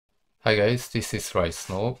Hi guys, this is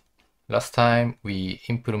RyiSnow. Last time we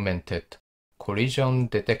implemented collision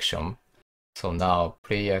detection, so now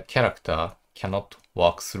player character cannot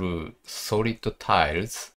walk through solid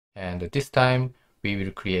tiles, and this time we will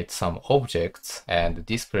create some objects and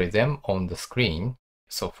display them on the screen.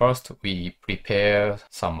 So first we prepare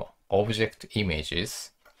some object images.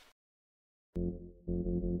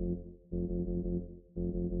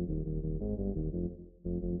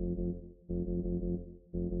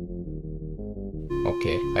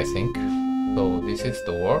 Okay, I think. So this is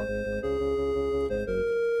door.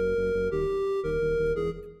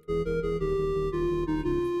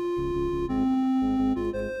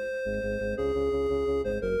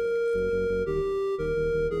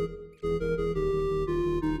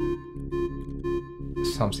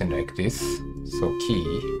 Something like this. So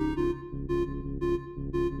key.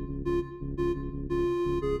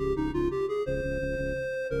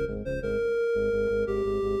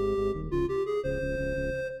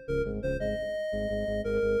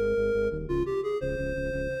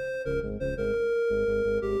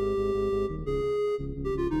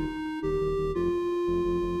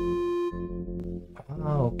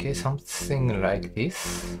 Okay, something like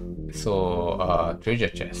this. So, treasure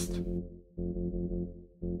chest.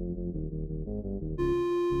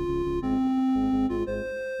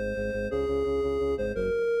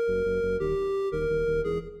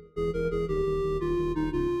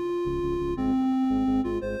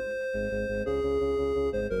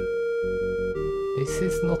 This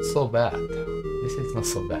is not so bad. This is not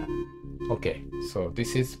so bad. Okay, so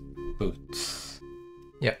this is boots.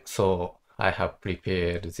 Yeah, so I have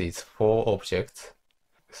prepared these 4 objects.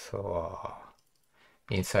 So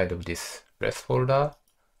inside of this rest folder,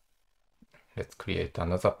 let's create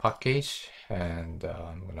another package, and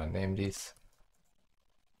I'm gonna name this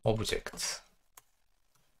objects.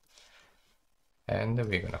 And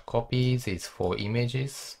we're gonna copy these 4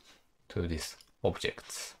 images to these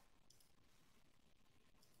objects.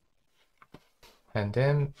 And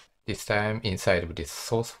then this time inside of this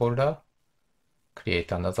source folder,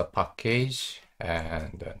 create another package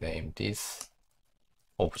and name this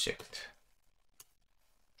object.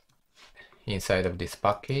 Inside of this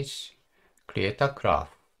package, create a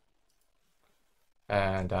graph.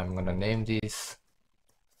 And I'm gonna name this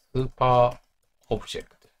super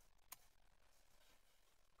object.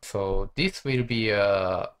 So this will be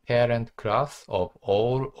a parent class of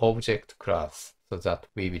all object class, so that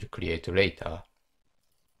we will create later.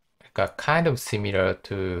 Kind of similar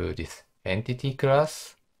to this entity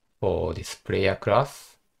class or this player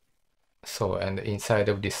class. So, and inside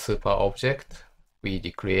of this super object, we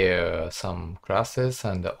declare some classes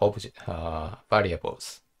and object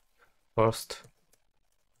variables. First,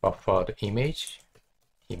 buffered image,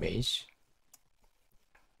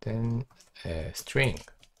 then string,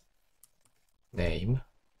 name,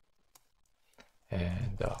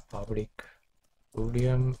 and public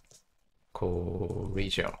boolean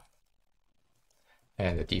collision.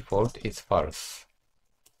 And the default is false.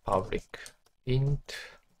 Public int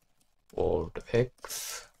world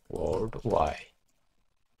x world y.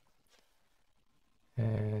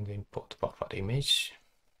 And import buffered image.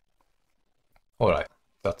 Alright,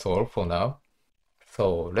 that's all for now.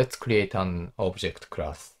 So let's create an object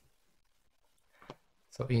class.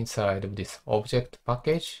 So inside of this object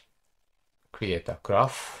package, create a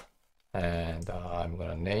graph, and I'm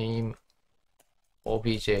gonna name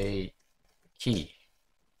obj key.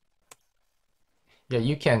 Yeah,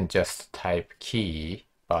 you can just type key,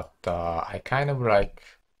 but I kind of like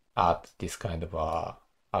add this kind of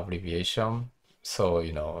abbreviation, so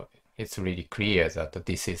you know it's really clear that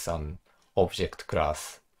this is an object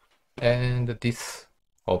class. And this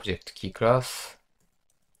object key class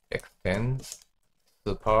extends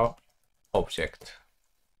super object,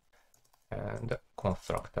 and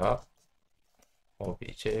constructor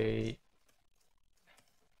obj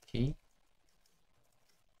key.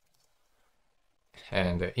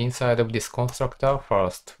 And inside of this constructor,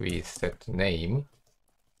 first we set name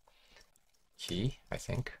key, I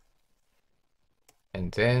think, and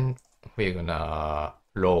then we're gonna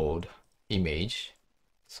load image.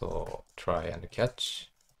 So try and catch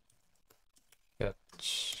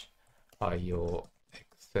IO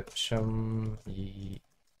exception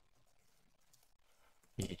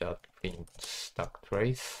e.print stack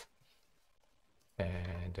trace,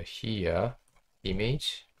 and here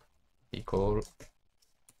image equal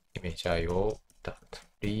image IO dot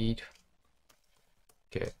read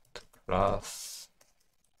get class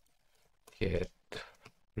get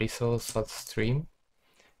resource as stream,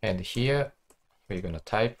 and here we're gonna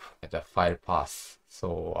type the file path.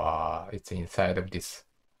 So it's inside of this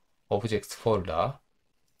objects folder.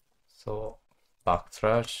 So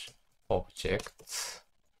backslash objects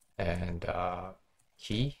and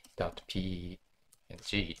key.png.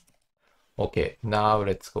 Okay, now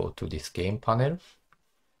let's go to this game panel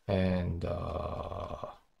and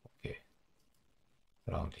okay,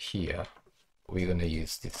 around here we're gonna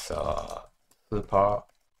use this super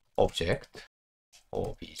object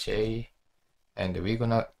obj, and we're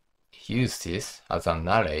gonna use this as an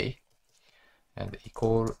array and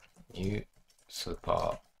equal new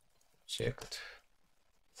super object.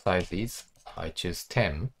 Size is, I choose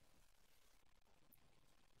 10.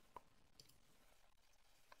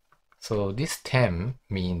 So this 10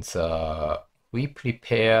 means we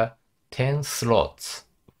prepare 10 slots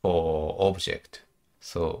for object.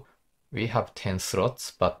 So we have 10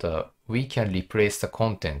 slots, but we can replace the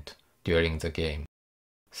content during the game.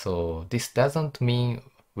 So this doesn't mean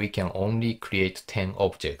we can only create 10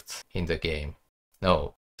 objects in the game.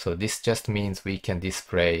 No. So this just means we can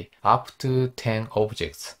display up to 10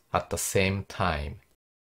 objects at the same time.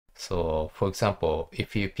 So for example,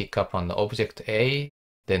 if you pick up on the object A,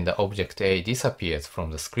 then the object A disappears from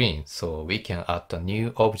the screen. So we can add a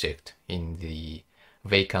new object in the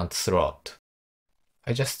vacant slot.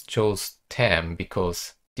 I just chose 10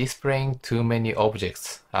 because displaying too many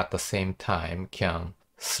objects at the same time can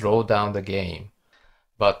slow down the game.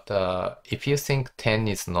 But if you think 10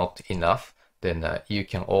 is not enough, then you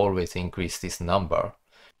can always increase this number.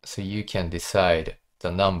 So you can decide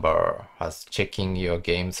the number as checking your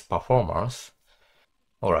game's performance.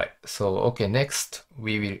 Alright, so okay, next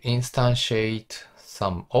we will instantiate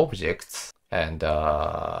some objects and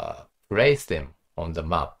place them on the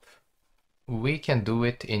map. We can do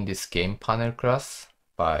it in this game panel class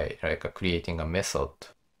by creating a method,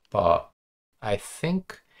 but I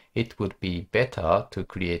think it would be better to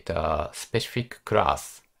create a specific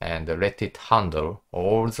class and let it handle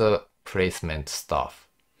all the placement stuff.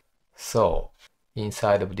 So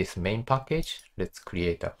inside of this main package, let's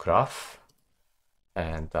create a class,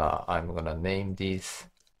 and I'm gonna name this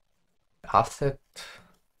asset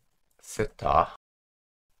setter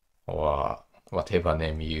or whatever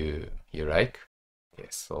name you like. Okay,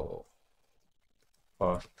 so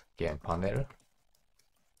first game panel,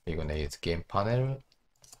 we're gonna use game panel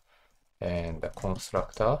and the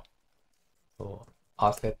constructor. So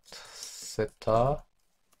asset setter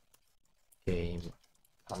game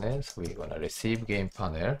panels, we're gonna receive game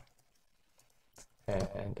panel,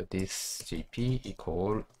 and this gp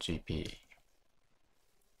equal gp.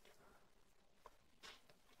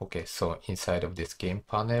 Okay, so inside of this game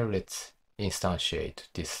panel, let's instantiate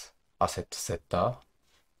this asset setter.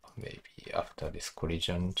 Maybe after this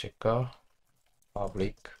collision checker,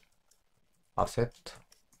 public asset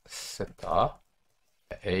setter,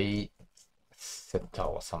 a setter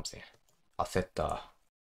or something, a setter,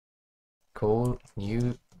 call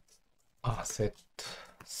new asset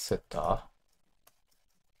setter,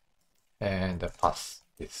 and pass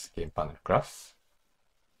this game panel class.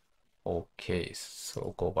 Okay,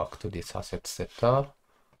 so go back to this asset setter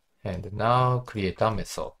and now create a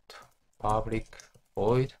method, public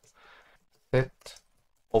void set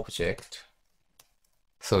object.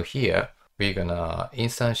 So here we're gonna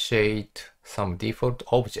instantiate some default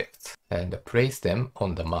objects and place them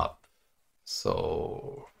on the map.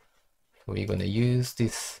 So we're gonna use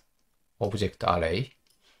this object array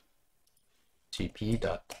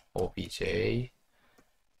gp.obj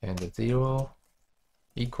and 0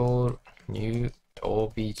 equal new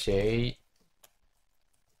obj.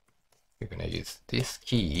 We're gonna use this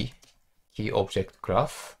key object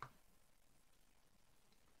class.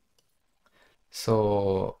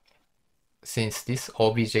 So since this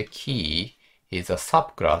obj key is a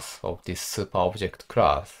subclass of this super object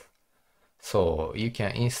class, so you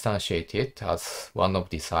can instantiate it as one of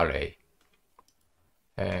this array.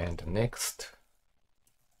 And next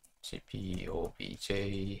gp obj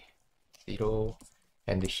 0,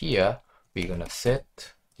 and here we're gonna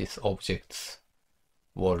set this object's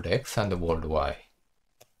world x and world y.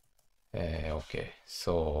 Okay,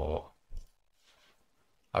 so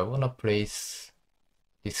I wanna place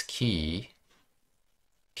this key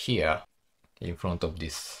here in front of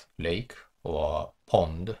this lake or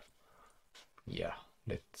pond. Yeah,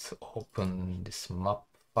 let's open this map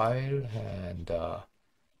file, and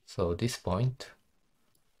so this point,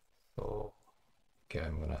 so okay,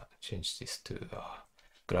 I'm gonna change this to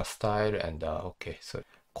grass style, and okay, so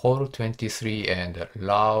call 23 and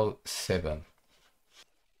allow 7.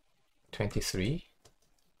 23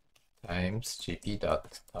 times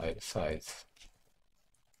gp.tile size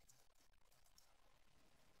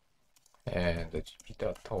and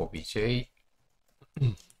gp.obj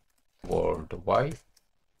world y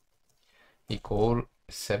equal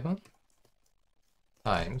 7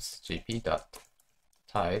 times gp dot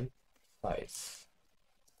tile size.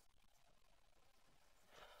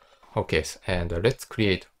 Okay, and let's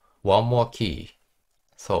create one more key.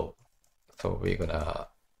 So we're gonna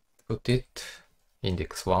put it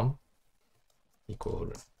index 1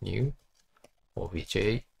 equal new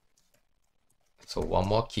obj. So one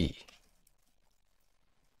more key.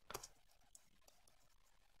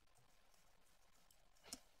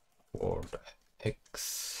 For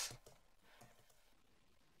x.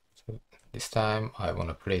 So this time I want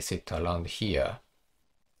to place it around here.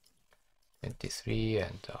 23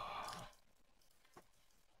 and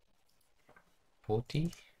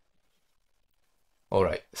 40.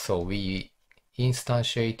 Alright, so we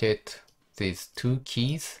instantiated these two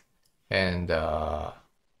keys and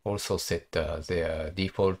also set their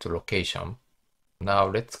default location. Now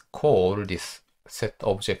let's call this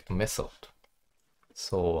setObject method.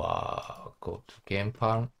 So go to game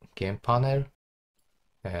panel,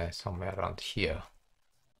 somewhere around here.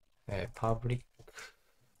 Public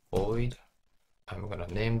void. I'm gonna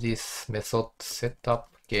name this method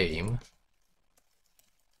setUpGame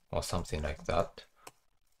or something like that.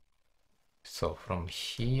 So from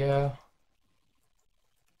here,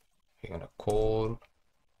 we're gonna call,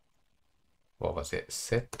 what was it?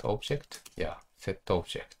 setObject? Yeah,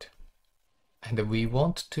 setObject. And we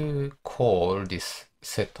want to call this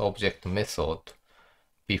setObject method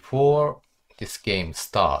before this game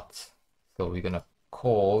starts. So we're gonna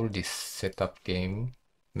call this setUpGame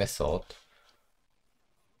method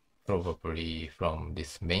probably from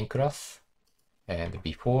this main class and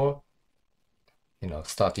before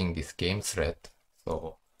starting this game thread.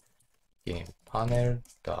 So game panel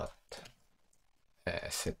dot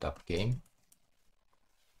setUpGame.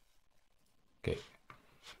 Okay,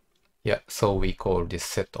 yeah, so we call this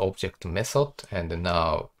setObject method, and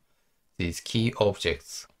now these key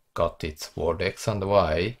objects got its world x and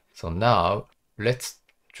y. So now let's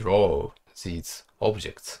draw these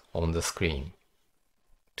objects on the screen.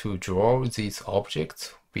 To draw these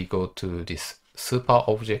objects, we go to this super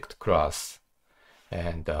object class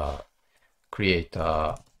and create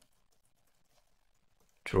a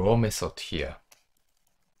draw method here.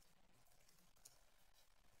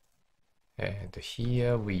 And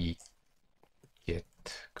here we get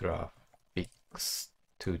graphics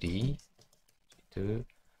 2D,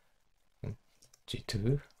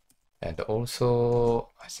 G2, and also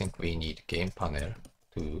I think we need game panel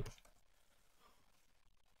too.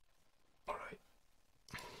 Alright.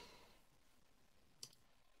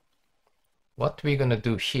 What we're gonna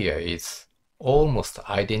do here is almost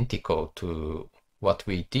identical to what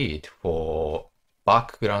we did for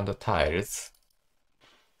background tiles.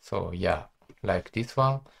 So yeah, like this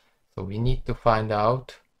one. So we need to find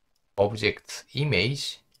out object's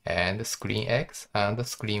image and screen X and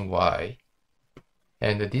screen Y.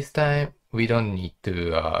 And this time we don't need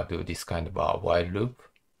to do this kind of a while loop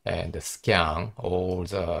and scan all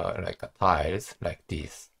the tiles like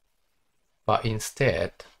this. But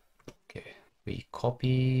instead, okay, we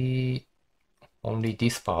copy only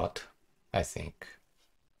this part, I think,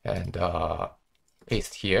 and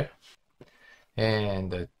paste here.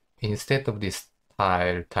 And instead of this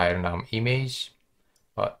tile num image,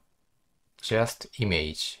 but just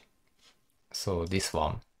image. So this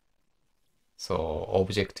one. So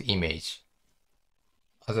object image.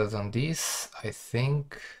 Other than this, I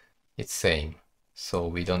think it's same. So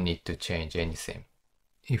we don't need to change anything.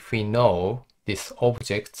 If we know this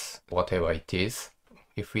objects, whatever it is,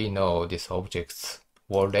 if we know this object's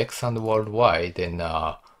world X and world Y, then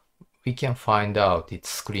we can find out its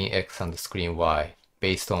screen X and screen Y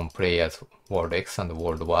based on player's world X and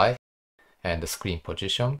world Y and the screen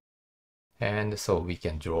position. And so we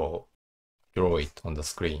can draw it on the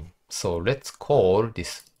screen. So let's call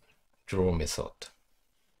this draw method.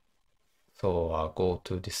 So I'll go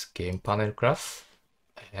to this game panel class,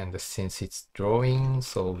 and since it's drawing,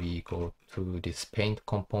 so we go to this paint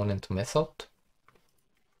component method.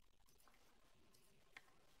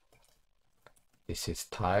 This is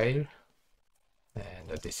tile, and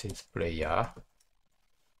this is player,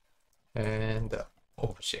 and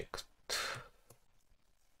object.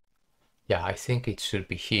 Yeah, I think it should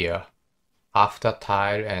be here, after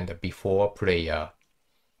tile and before player.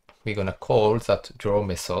 We're gonna call that draw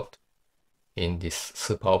method in this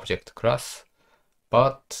super object class,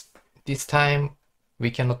 but this time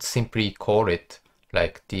we cannot simply call it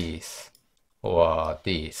like this or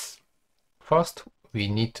this. First, we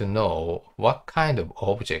need to know what kind of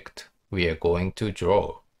object we are going to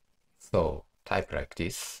draw. So type like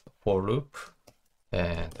this, for loop,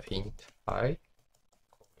 and int I,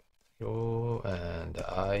 and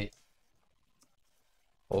I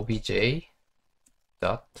obj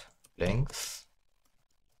dot length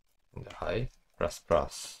and I plus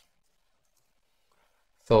plus.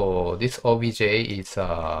 So this obj is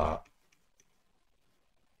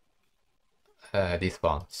this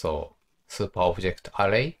one, so super object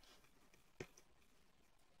array.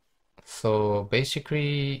 So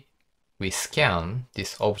basically we scan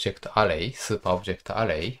this object array, super object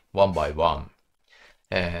array, one by one,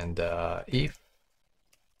 and if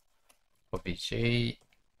obj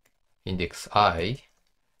index I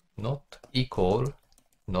not equal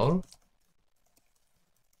null,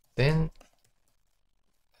 then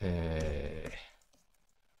we're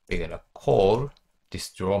gonna call this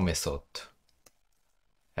draw method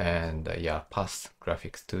and yeah, pass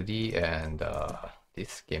graphics 2D and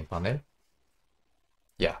this game panel.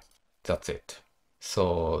 Yeah, that's it.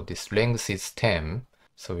 So this length is 10,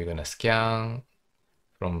 so we're gonna scan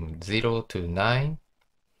from 0 to 9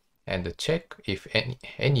 and check if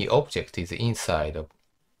any object is inside of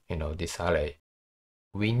this array.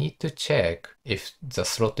 We need to check if the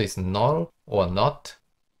slot is null or not.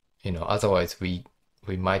 Otherwise we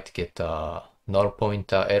might get a null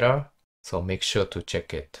pointer error, so make sure to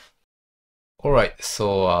check it. Alright,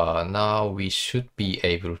 so now we should be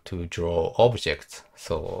able to draw objects,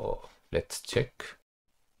 so let's check.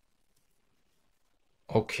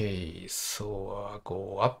 Okay, so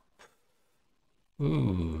go up.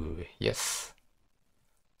 Ooh, yes,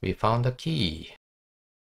 we found a key.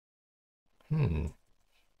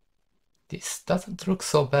 This doesn't look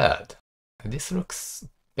so bad. This looks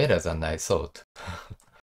better than I thought.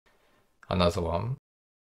 Another one.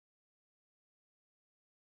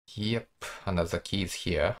 Yep, another key is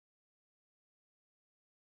here.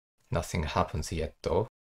 Nothing happens yet though.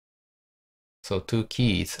 So 2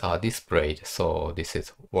 keys are displayed, so this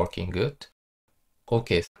is working good.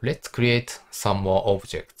 Okay, let's create some more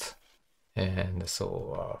objects. And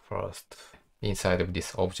so first, inside of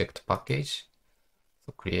this object package,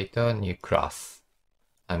 so create a new class.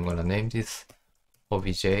 I'm gonna name this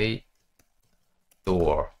obj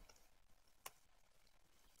door.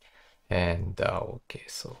 And okay,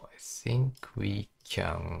 so I think we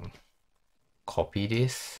can copy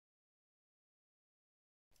this.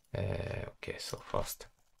 Okay, so first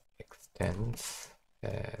extends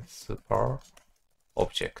super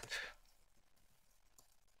object,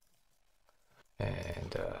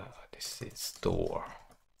 and this is door,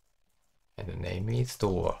 and the name is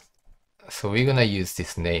door. So we're gonna use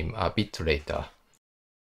this name a bit later,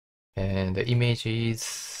 and the image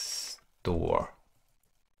is door.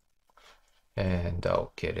 And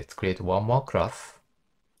okay, let's create one more class.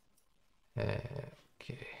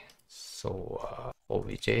 Okay, so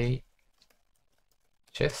obj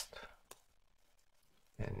chest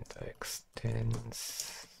and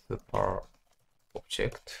extends super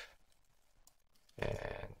object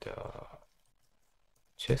and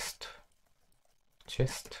chest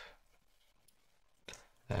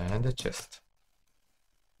and a chest.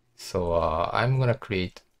 So I'm gonna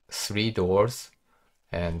create 3 doors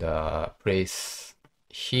and place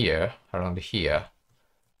here, around here,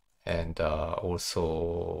 and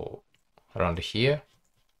also around here,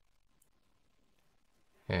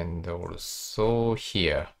 and also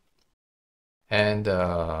here, and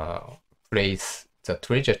place the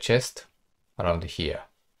treasure chest around here.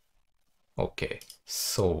 Okay,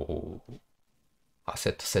 so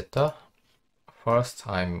asset setter. First,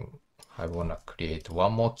 I wanna create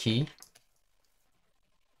one more key,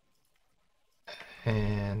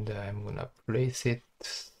 and I'm gonna place it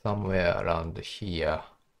somewhere around here,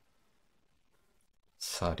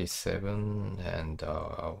 37 and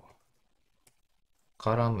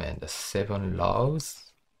column and 7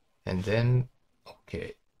 rows, and then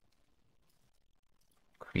okay,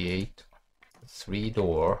 create 3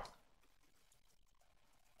 door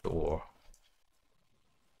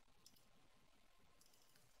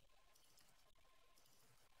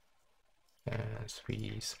and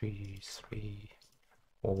 3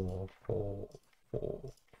 4 4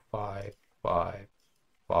 4 5 5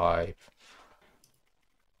 5,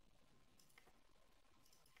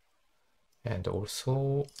 and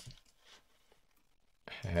also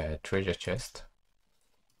treasure chest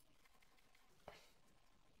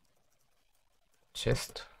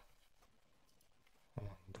and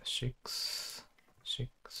 6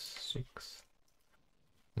 6.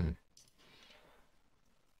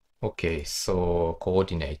 Okay, so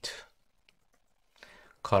coordinate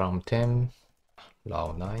column 10,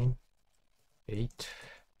 row 9, 8,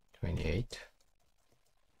 28,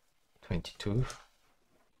 22,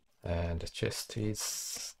 and the chest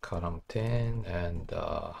is column 10 and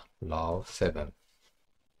row 7.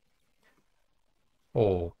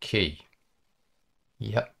 Okay,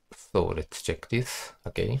 Yeah, so let's check this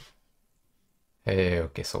again.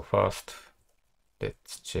 Okay, so first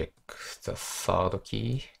let's check the third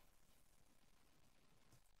key.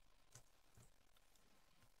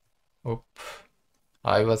 Oop,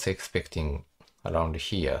 I was expecting around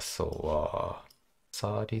here, so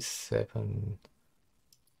 37,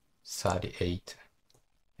 38,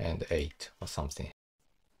 and 8 or something.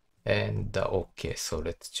 And okay, so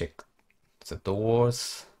let's check the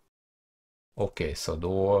doors. Okay, so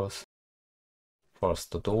doors.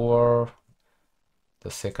 First door,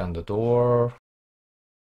 the second door,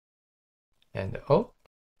 and oh,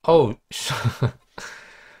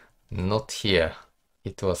 not here.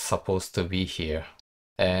 It was supposed to be here.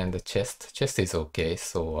 And the chest is okay,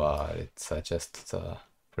 so let's adjust the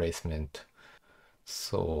placement.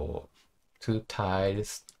 So 2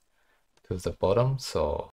 tiles to the bottom,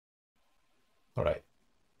 so alright.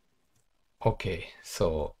 Okay,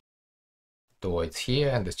 so door is here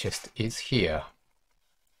and the chest is here.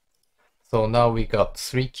 So now we got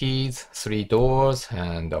 3 keys, 3 doors,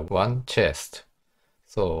 and 1 chest.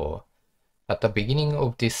 So at the beginning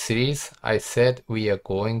of this series, I said we are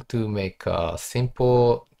going to make a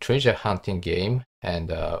simple treasure hunting game,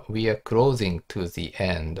 and we are closing to the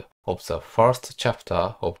end of the first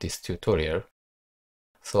chapter of this tutorial.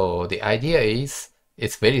 So the idea is,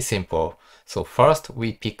 it's very simple. So first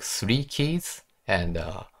we pick 3 keys and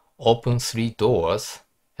open 3 doors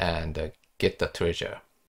and get the treasure.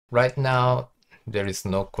 Right now, there is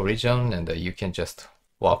no collision and you can just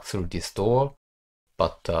walk through this door,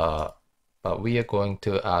 but we are going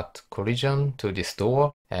to add collision to this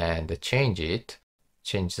door and change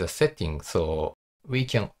the setting so we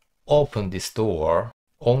can open this door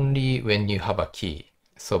only when you have a key.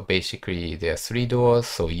 So basically there are 3 doors,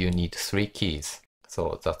 so you need 3 keys.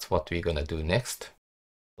 So that's what we're gonna do next.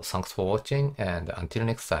 So thanks for watching and until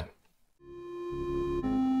next time.